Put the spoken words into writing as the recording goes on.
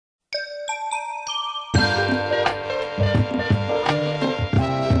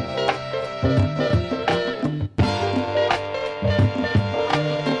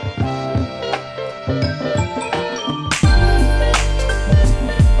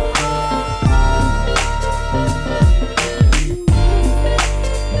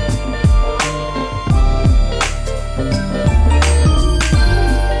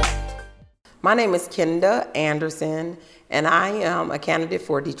My name is Kenda Anderson, and I am a candidate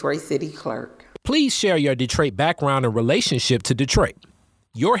for Detroit City Clerk. Please share your Detroit background and relationship to Detroit.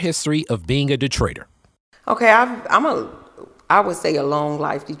 Your history of being a Detroiter. Okay, I would say a long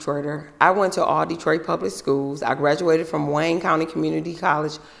life Detroiter. I went to all Detroit public schools. I graduated from Wayne County Community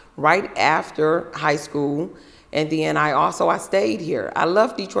College right after high school. And then I stayed here. I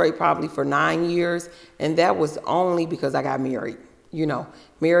left Detroit probably for 9 years, and that was only because I got married.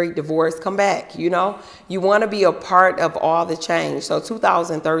 Married, divorced, come back, you want to be a part of all the change. So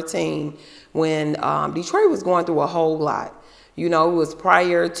 2013, when Detroit was going through a whole lot, it was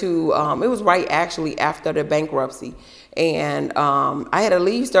prior to, it was right actually after the bankruptcy. And I had to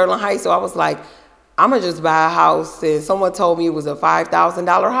leave Sterling Heights, so I was like, I'm going to just buy a house. And someone told me it was a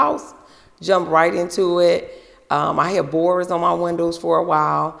 $5,000 house. Jumped right into it. I had boards on my windows for a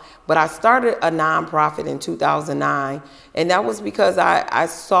while, but I started a nonprofit in 2009, and that was because I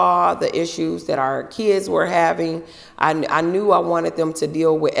saw the issues that our kids were having. I knew I wanted them to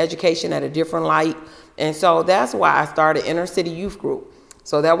deal with education at a different light, and so that's why I started Inner City Youth Group.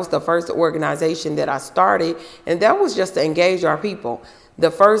 So that was the first organization that I started, and that was just to engage our people.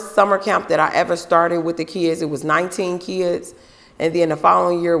 The first summer camp that I ever started with the kids, it was 19 kids. And then the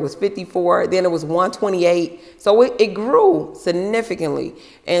following year was 54. Then it was 128. So it grew significantly.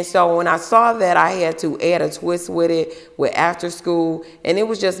 And so when I saw that, I had to add a twist with it, with after school. And it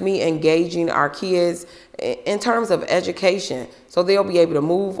was just me engaging our kids in terms of education. So they'll be able to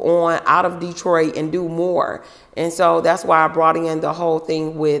move on out of Detroit and do more. And so that's why I brought in the whole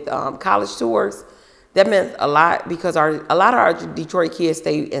thing with college tours. That meant a lot because a lot of our Detroit kids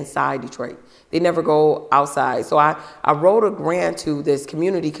stay inside Detroit. They never go outside. So I wrote a grant to this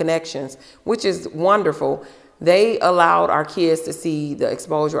Community Connections, which is wonderful. They allowed our kids to see the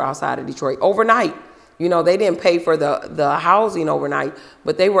exposure outside of Detroit overnight. They didn't pay for the housing overnight,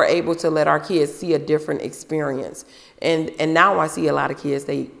 but they were able to let our kids see a different experience. And now I see a lot of kids,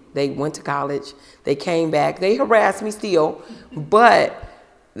 they went to college, they came back, they harass me still, but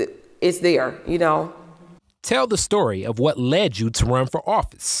it's there, Tell the story of what led you to run for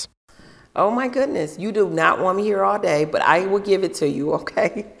office. Oh my goodness, you do not want me here all day, but I will give it to you,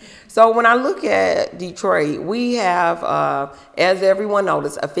 okay? So when I look at Detroit, we have, as everyone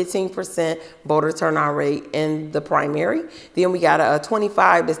noticed, a 15% voter turnout rate in the primary. Then we got a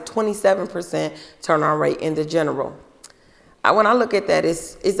 25 to 27% turnout rate in the general. When I look at that,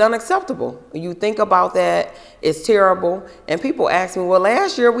 it's unacceptable. You think about that, it's terrible. And people ask me, well,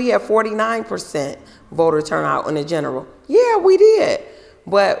 last year we had 49% voter turnout in the general. Yeah, we did.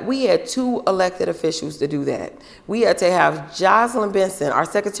 But we had 2 elected officials to do that. We had to have Jocelyn Benson, our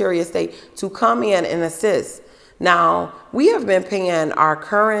Secretary of State, to come in and assist. Now, we have been paying our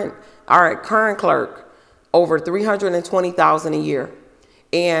current clerk over $320,000 a year.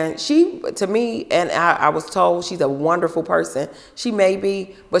 And she, to me, and I was told she's a wonderful person. She may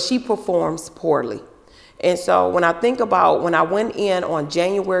be, but she performs poorly. And so when I think about when I went in on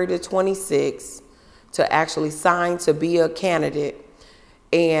January the 26th to actually sign to be a candidate,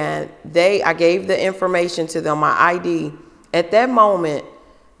 and I gave the information to them, my ID. At that moment,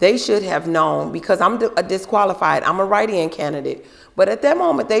 they should have known, because I'm disqualified, I'm a write-in candidate. But at that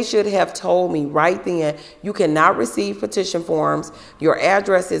moment, they should have told me right then, you cannot receive petition forms. Your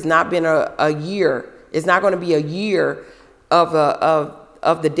address has not been a year. It's not going to be a year of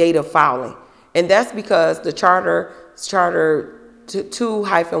the date of filing. And that's because the Charter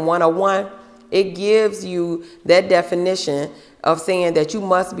 2-101, it gives you that definition of saying that you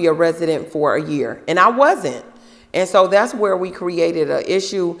must be a resident for a year. And I wasn't. And so that's where we created an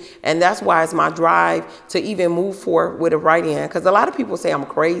issue. And that's why it's my drive to even move forward with a write-in. Because a lot of people say I'm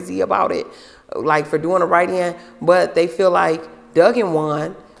crazy about it, like for doing a write-in, but they feel like Duggan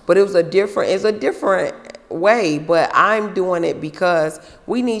won, but it's a different way. But I'm doing it because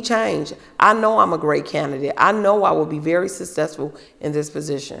we need change. I know I'm a great candidate. I know I will be very successful in this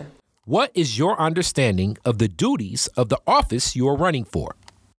position. What is your understanding of the duties of the office you are running for?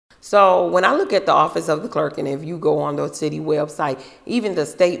 So when I look at the office of the clerk, and if you go on the city website, even the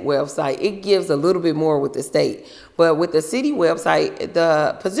state website, it gives a little bit more with the state. But with the city website,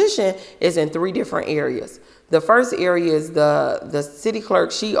 the position is in 3 different areas. The first area is the city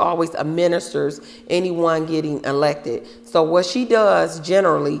clerk. She always administers anyone getting elected. So what she does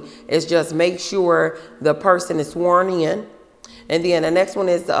generally is just make sure the person is sworn in. And then the next one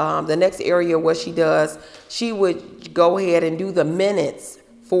is the next area what she does, she would go ahead and do the minutes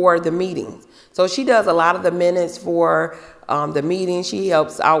for the meetings. So she does a lot of the minutes for the meeting. She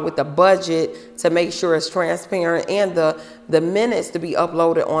helps out with the budget to make sure it's transparent, and the minutes to be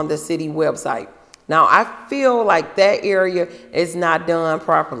uploaded on the city website. Now, I feel like that area is not done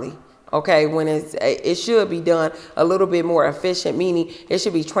properly. Okay, when it should be done a little bit more efficient, meaning it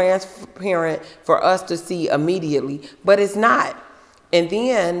should be transparent for us to see immediately, but it's not. And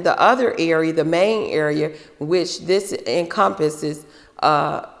then the other area, the main area, which this encompasses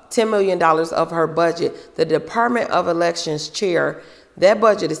 $10 million of her budget, the Department of Elections chair, that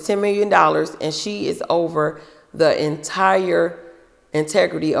budget is $10 million, and she is over the entire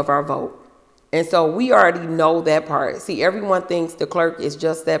integrity of our vote. And so we already know that part. See, everyone thinks the clerk is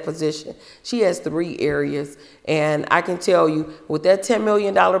just that position. She has 3 areas. And I can tell you, with that $10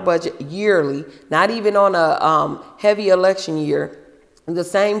 million budget yearly, not even on a heavy election year, the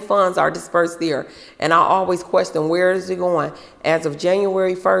same funds are dispersed there. And I always question, where is it going? As of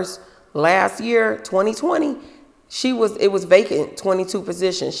January 1st last year, 2020, it was vacant 22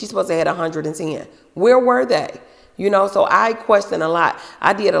 positions. She's supposed to have 110. Where were they? You know, so I question a lot.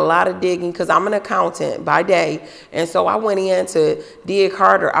 I did a lot of digging because I'm an accountant by day. And so I went in to dig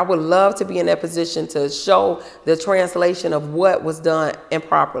harder. I would love to be in that position to show the translation of what was done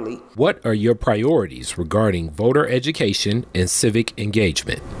improperly. What are your priorities regarding voter education and civic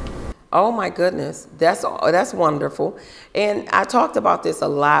engagement? Oh my goodness, that's wonderful. And I talked about this a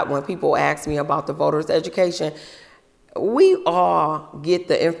lot when people ask me about the voters' education. We all get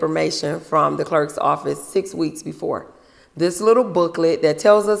the information from the clerk's office 6 weeks before. This little booklet that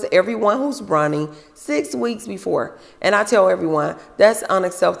tells us everyone who's running 6 weeks before. And I tell everyone that's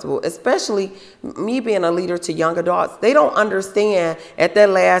unacceptable, especially me being a leader to young adults. They don't understand at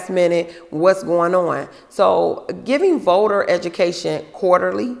that last minute what's going on. So giving voter education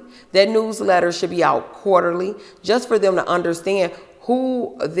quarterly, that newsletter should be out quarterly just for them to understand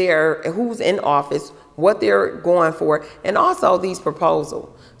who's in office, what they're going for, and also these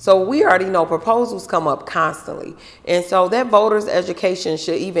proposals. So we already know proposals come up constantly. And so that voters education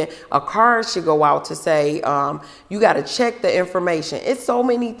a card should go out to say, you got to check the information. It's so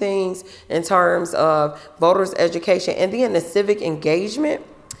many things in terms of voters education. And then the civic engagement.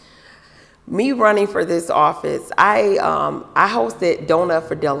 Me running for this office, I hosted Donut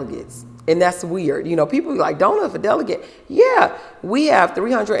for Delegates. And that's weird. You know, people be like, donut for delegate. Yeah, we have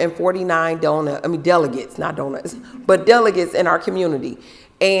 349 delegates, not donuts, but delegates in our community.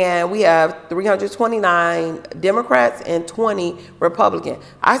 And we have 329 Democrats and 20 Republicans.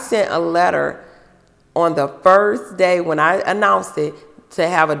 I sent a letter on the first day when I announced it to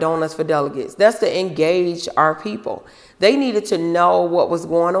have a Donuts for Delegates. That's to engage our people. They needed to know what was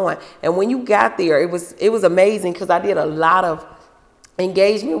going on. And when you got there, it was amazing because I did a lot of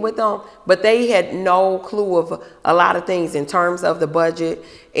engagement with them, but they had no clue of a lot of things in terms of the budget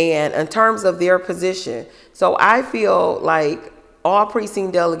and in terms of their position. So I feel like all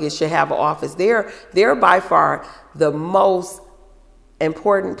precinct delegates should have an office. They're by far the most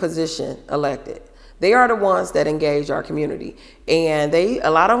important position elected. They are the ones that engage our community. And a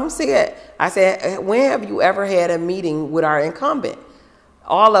lot of them said, I said, when have you ever had a meeting with our incumbent?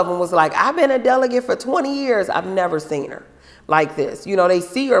 All of them was like, I've been a delegate for 20 years. I've never seen her like this. You know, they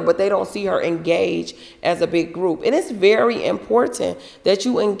see her, but they don't see her engage as a big group. And it's very important that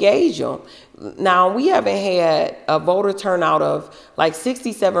you engage them. Now, we haven't had a voter turnout of like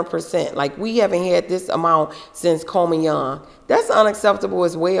 67%. Like, we haven't had this amount since Coleman Young. That's unacceptable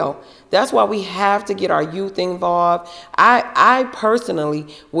as well. That's why we have to get our youth involved. I personally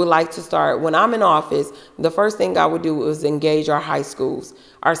would like to start, when I'm in office, the first thing I would do is engage our high schools.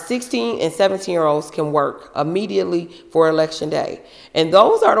 Our 16 and 17-year-olds can work immediately for election day. And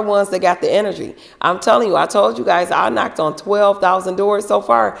those are the ones that got the energy. I'm telling you, I told you guys I knocked on 12,000 doors so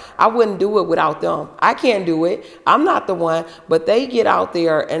far. I wouldn't do it without them. I can't do it. I'm not the one, but they get out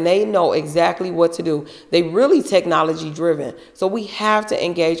there and they know exactly what to do. They really technology driven. So we have to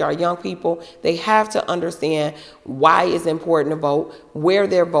engage our young people. They have to understand why it's important to vote, where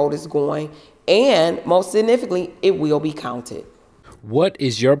their vote is going, and most significantly, it will be counted. What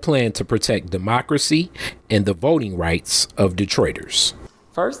is your plan to protect democracy and the voting rights of Detroiters?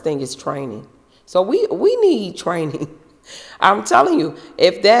 First thing is training. So we need training. I'm telling you,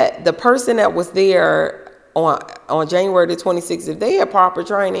 if the person that was there on January the 26th, if they had proper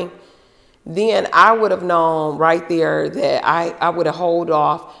training, then I would have known right there that I would have held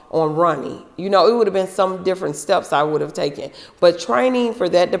off on running. You know, it would have been some different steps I would have taken. But training for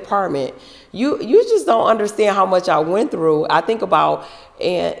that department, you just don't understand how much I went through. I think about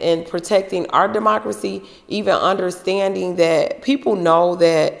in protecting our democracy, even understanding that people know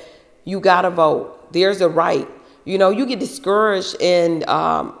that you got to vote. There's a right. You know, you get discouraged in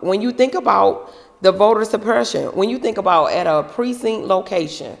when you think about the voter suppression, when you think about at a precinct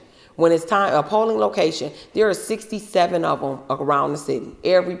location, when it's time, a polling location, there are 67 of them around the city,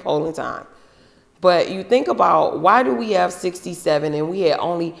 every polling time. But you think about, why do we have 67 and we had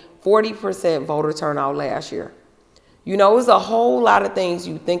only 40% voter turnout last year. You know, it's a whole lot of things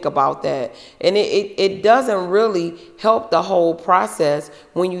you think about that. And it doesn't really help the whole process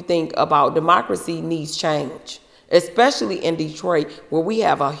when you think about democracy needs change, especially in Detroit, where we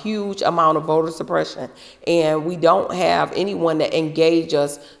have a huge amount of voter suppression and we don't have anyone that engage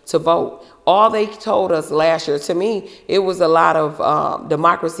us to vote. All they told us last year, to me, it was a lot of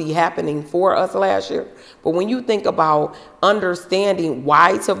democracy happening for us last year. But when you think about understanding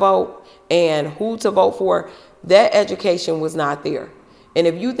why to vote and who to vote for, that education was not there. And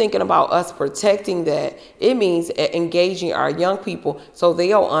if you're thinking about us protecting that, it means engaging our young people so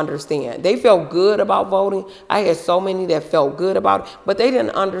they'll understand. They felt good about voting. I had so many that felt good about it, but they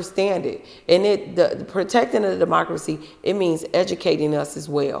didn't understand it. And the protecting the democracy, it means educating us as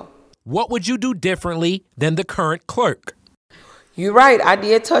well. What would you do differently than the current clerk? You're right. I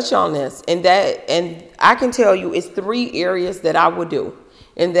did touch on this, and I can tell you it's 3 areas that I would do.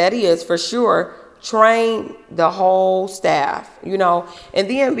 And that is, for sure, train the whole staff, you know, and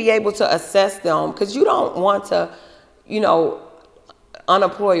then be able to assess them, because you don't want to, you know,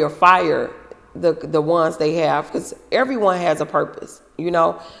 unemploy or fire the ones they have, because everyone has a purpose, you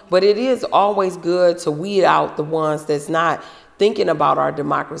know, but it is always good to weed out the ones that's not thinking about our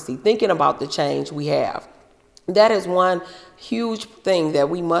democracy, thinking about the change we have. That is one huge thing that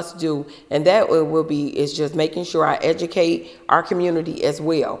we must do, and that is just making sure I educate our community as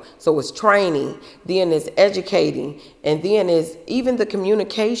well. So it's training, then it's educating, and then it's even the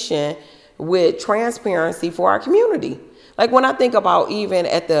communication with transparency for our community. Like when I think about even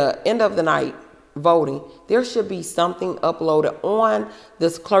at the end of the night voting, there should be something uploaded on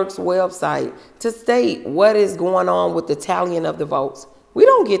this clerk's website to state what is going on with the tallying of the votes. We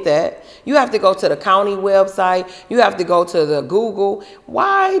don't get that. You have to go to the county website. You have to go to the Google.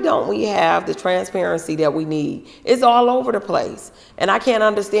 Why don't we have the transparency that we need? It's all over the place. And I can't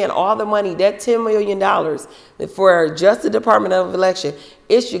understand all the money, that $10 million for just the Department of Election,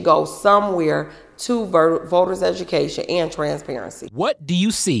 it should go somewhere to voters' education and transparency. What do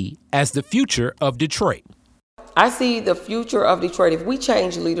you see as the future of Detroit? I see the future of Detroit if we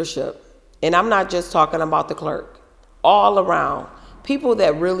change leadership. And I'm not just talking about the clerk, all around. People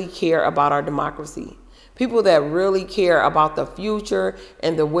that really care about our democracy, people that really care about the future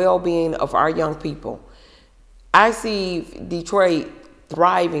and the well-being of our young people. I see Detroit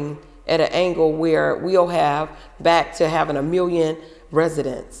thriving at an angle where we'll have back to having 1 million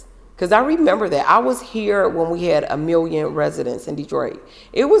residents. Because I remember that. I was here when we had 1 million residents in Detroit.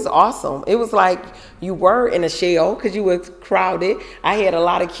 It was awesome. It was like you were in a shell because you were crowded. I had a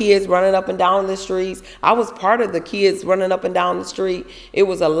lot of kids running up and down the streets. I was part of the kids running up and down the street. It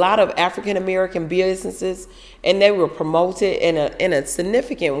was a lot of African-American businesses, and they were promoted in a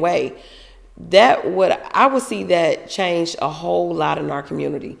significant way. I would see that change a whole lot in our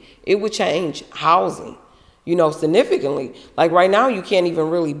community. It would change housing, you know, significantly. Like right now, you can't even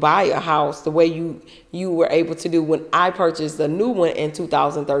really buy a house the way you were able to do when I purchased a new one in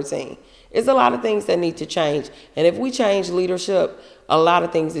 2013. It's a lot of things that need to change. And if we change leadership, a lot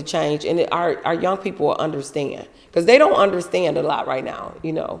of things will change. And our young people will understand, because they don't understand a lot right now,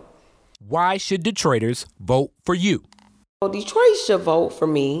 you know. Why should Detroiters vote for you? Well, Detroit should vote for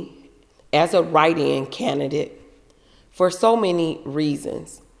me as a write-in candidate for so many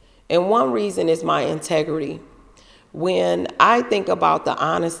reasons. And one reason is my integrity. When I think about the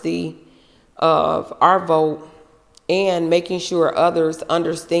honesty of our vote and making sure others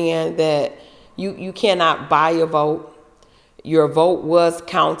understand that you cannot buy a vote, your vote was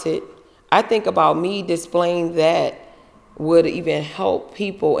counted, I think about me displaying that would even help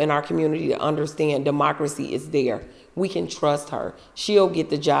people in our community to understand democracy is there. We can trust her. She'll get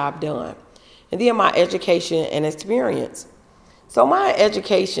the job done. And then my education and experience. So my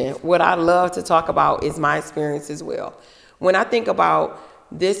education, what I love to talk about is my experience as well. When I think about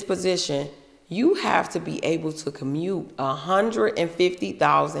this position, you have to be able to commute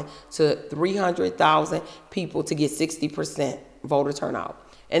 150,000 to 300,000 people to get 60% voter turnout.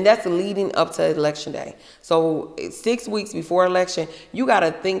 And that's leading up to election day. So 6 weeks before election, you got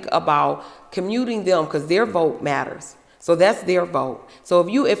to think about commuting them, because their vote matters. So that's their vote. So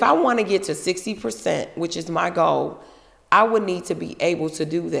if I want to get to 60%, which is my goal, I would need to be able to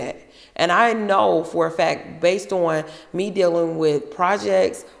do that. And I know for a fact, based on me dealing with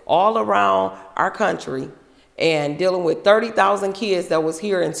projects all around our country and dealing with 30,000 kids that was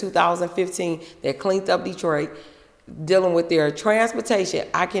here in 2015 that cleaned up Detroit, dealing with their transportation,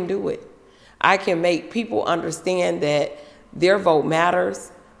 I can do it. I can make people understand that their vote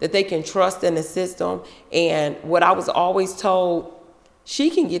matters, that they can trust in the system. And what I was always told, she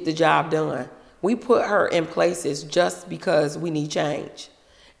can get the job done. We put her in places just because we need change.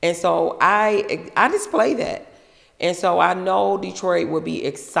 And so I display that. And so I know Detroit will be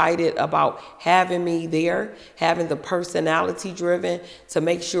excited about having me there, having the personality driven to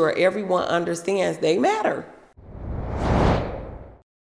make sure everyone understands they matter.